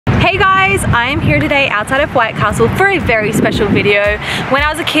Hey guys, I am here today outside of White Castle for a very special video. When I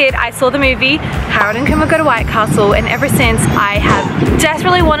was a kid, I saw the movie Harold and Kumar Go to White Castle, and ever since I have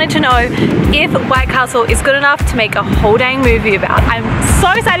desperately wanted to know if White Castle is good enough to make a whole dang movie about. I'm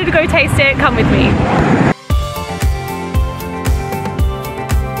so excited to go taste it. Come with me.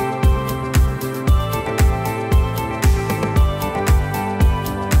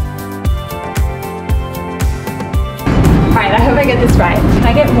 Alright, I hope I get this right. Can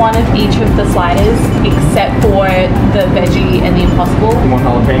I get one of each of the sliders except for the veggie and the impossible? You want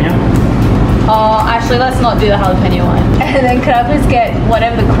jalapeno? Oh, actually let's not do the jalapeno one. And then could I please get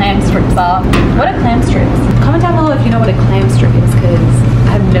whatever the clam strips are? What are clam strips? Comment down below if you know what a clam strip is, because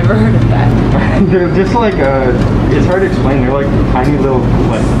I've never heard of that. They're just like, it's hard to explain. They're like tiny little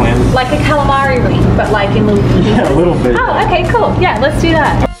like clams. Like a calamari ring, but like in little pieces. Yeah, a little bit. Oh, okay, cool. Yeah, let's do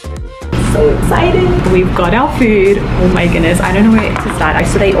that. So excited. We've got our food. Oh my goodness, I don't know where to start.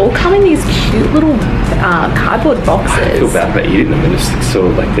 So they all come in these cute little cardboard boxes. I feel bad about eating them. It's so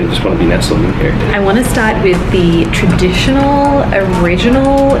like they just want to be nestled in here. I want to start with the traditional,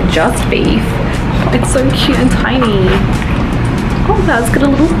 original, just beef. It's so cute and tiny. Oh, that's got a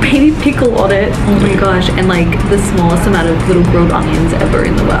little baby pickle on it. Oh my gosh, and like the smallest amount of little grilled onions ever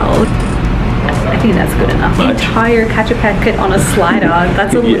in the world. I think that's good enough. The entire ketchup packet on a slider,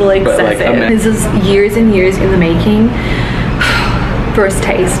 that's a little excessive. Like, this is years and years in the making. First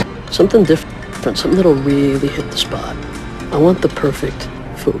taste. Something different, something that'll really hit the spot. I want the perfect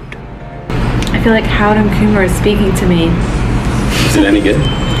food. I feel like Harold and Kumar is speaking to me. Is it any good?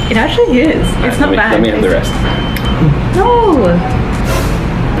 It actually is. It's not bad. Let me have the rest. No!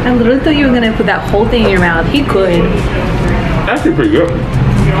 I literally thought you were going to put that whole thing in your mouth. He could. Actually pretty good.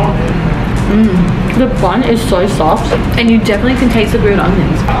 The bun is so soft, and you definitely can taste the grilled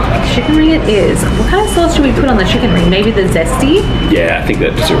onions. Chicken ring it is. What kind of sauce should we put on the chicken ring? Maybe the zesty? Yeah, I think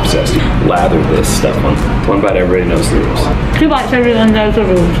that deserves zesty. Lather this stuff on. One bite, everybody knows the rules. 2 bites, everyone knows the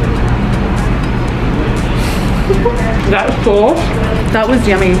rules. That sauce, that was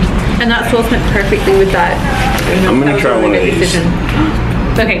yummy. And that sauce went perfectly with that. I'm gonna try one of these.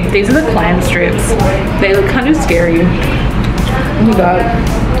 Okay, these are the clam strips. They look kind of scary. Oh my god.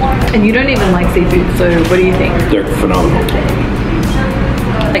 And you don't even like seafood, so what do you think? They're phenomenal.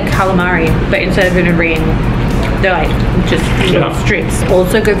 Like calamari, but instead of in a ring, they're like just little strips.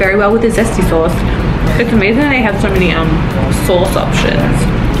 Also go very well with the zesty sauce. It's amazing they have so many sauce options.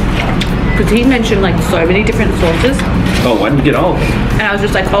 Because he mentioned like so many different sauces. Oh, why didn't you get all of them? And I was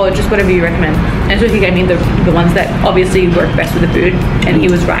just like, oh, just whatever you recommend. And so he gave me the ones that obviously work best with the food, and he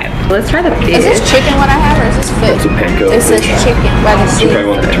was right. Let's try the fish. Is this chicken what I have, or is this fish? It's a panko. This is chicken. You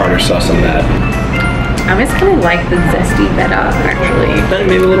probably want the tartar sauce on that. I just kind of like the zesty better, actually. Then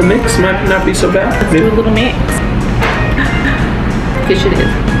maybe a little mix might not be so bad. Let's do a little mix. Fish it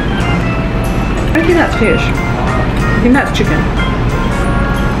is. I don't think that's fish. I think that's chicken.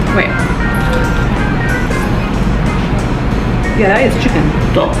 Wait. Yeah, that is chicken.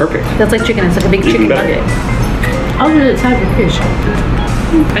 Oh, perfect. That's like chicken. It's like a big chicken nugget. Oh, it's type of fish.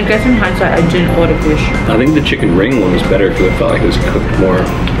 I guess in hindsight, I didn't order fish. I think the chicken ring one was better because it felt like it was cooked more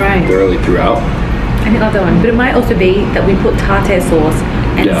thoroughly throughout. I didn't love that one. But it might also be that we put tartare sauce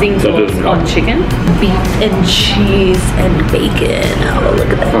and zing sauce on chicken. Beef and cheese and bacon. Oh, look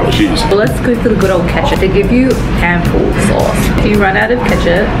at that. Oh, cheese. Well, let's go for the good old ketchup. They give you handful of sauce. If you run out of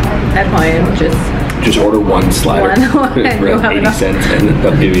ketchup at home, just order one slider for 80 cents and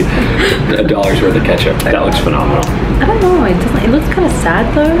they'll give you $1 worth of ketchup. That looks phenomenal. I don't know, it doesn't. It looks kind of sad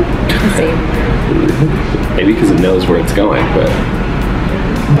though. Let's see. Maybe because it knows where it's going, but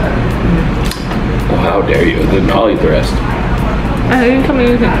oh, how dare you? Then I'll eat the rest. I didn't come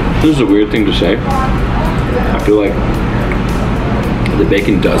in. This is a weird thing to say. I feel like the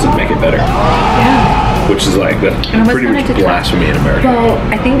bacon doesn't make it better. Yeah. Which is like that's pretty much blasphemy in America. Well,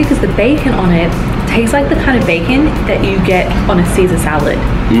 I think because the bacon on it tastes like the kind of bacon that you get on a Caesar salad.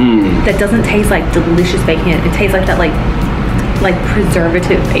 That doesn't taste like delicious bacon. It tastes like that like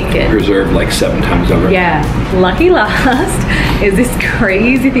preservative bacon. Preserved like 7 times over. Yeah. Lucky last is this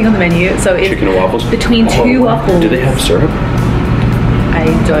crazy thing on the menu. So it's chicken and waffles? Between 2 waffles. Do they have syrup? I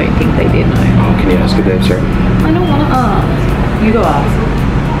don't think they did, no. Oh, can you ask if they have syrup? I don't want to ask. You go ask.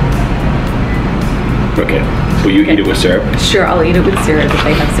 Okay. Will you eat it with syrup? Sure, I'll eat it with syrup if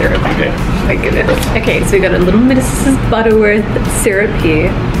they have syrup. Okay. My goodness. Okay, so we got a little Mrs. Butterworth syrup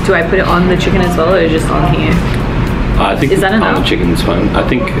here. Do I put it on the chicken as well, or just on here? I think is that enough? On the chicken is fine. I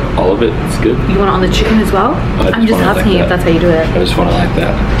think all of it is good. You want it on the chicken as well? I'm just asking if that's how you do it. I just want to like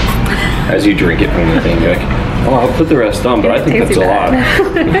that. As you drink it from the thing, you're like, oh, I'll put the rest on, but I think that's a lot.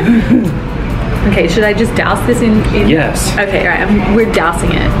 Okay, should I just douse this in? Yes. Okay, all right, we're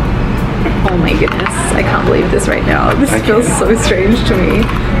dousing it. Oh my goodness, I can't believe this right now. This feels so strange to me.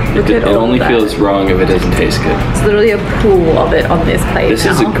 Look at It all only that. feels wrong if it doesn't taste good. It's literally a pool of it on this plate This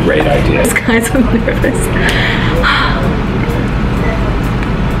now. is a great idea. This guy's so nervous.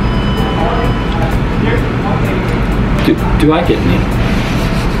 Do I get any?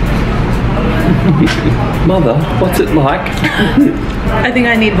 Mother, what's it like? I think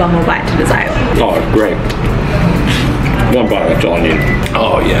I need one more bite to decide. Oh, great. One bite, that's all I need.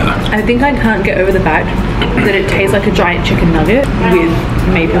 Oh, yeah. I think I can't get over the fact that it tastes like a giant chicken nugget with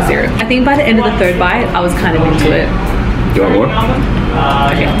maple syrup. I think by the end of the third bite, I was kind of into it. Do you want more?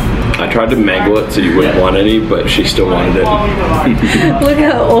 Okay. I tried to mangle it so you wouldn't want any, but she still wanted it. Look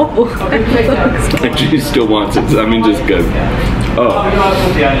how awful it looks. And she still wants it. I mean, just good. Oh.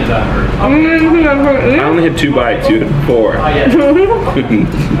 I only had 2 bites. You had 4. I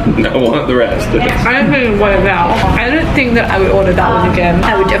want the rest. I don't think what about. I don't think that I would order that one again.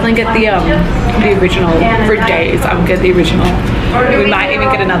 I would definitely get the original for days. I would get the original. We might even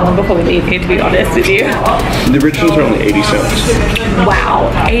get another one before we leave here, to be honest with you. The originals are only 80 cents. Wow,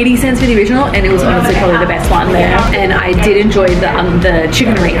 80 cents for the original, and it was honestly probably the best one there. And I did enjoy the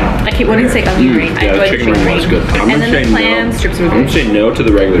chicken ring. I keep wanting to say onion ring. I Yeah, the enjoyed chicken ring was good. And then the clam strips were I'm good. gonna say no to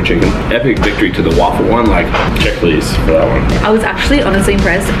the regular chicken. Epic victory to the waffle one. Like, check please for that one. I was actually honestly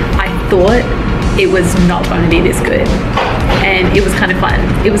impressed. I thought it was not going to be this good, and it was kind of fun.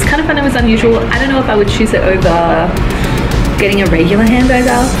 It was kind of fun. It was unusual. I don't know if I would choose it over getting a regular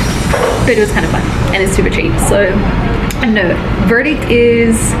hamburger, but it was kind of fun, and it's super cheap. So I don't know. Verdict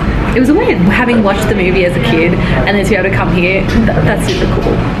is it was a win. Having watched the movie as a kid and then to be able to come here, that's super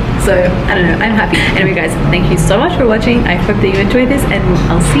cool. So I don't know. I'm happy. Anyway, guys, thank you so much for watching. I hope that you enjoyed this, and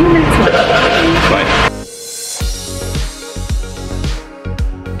I'll see you in the next one. Bye.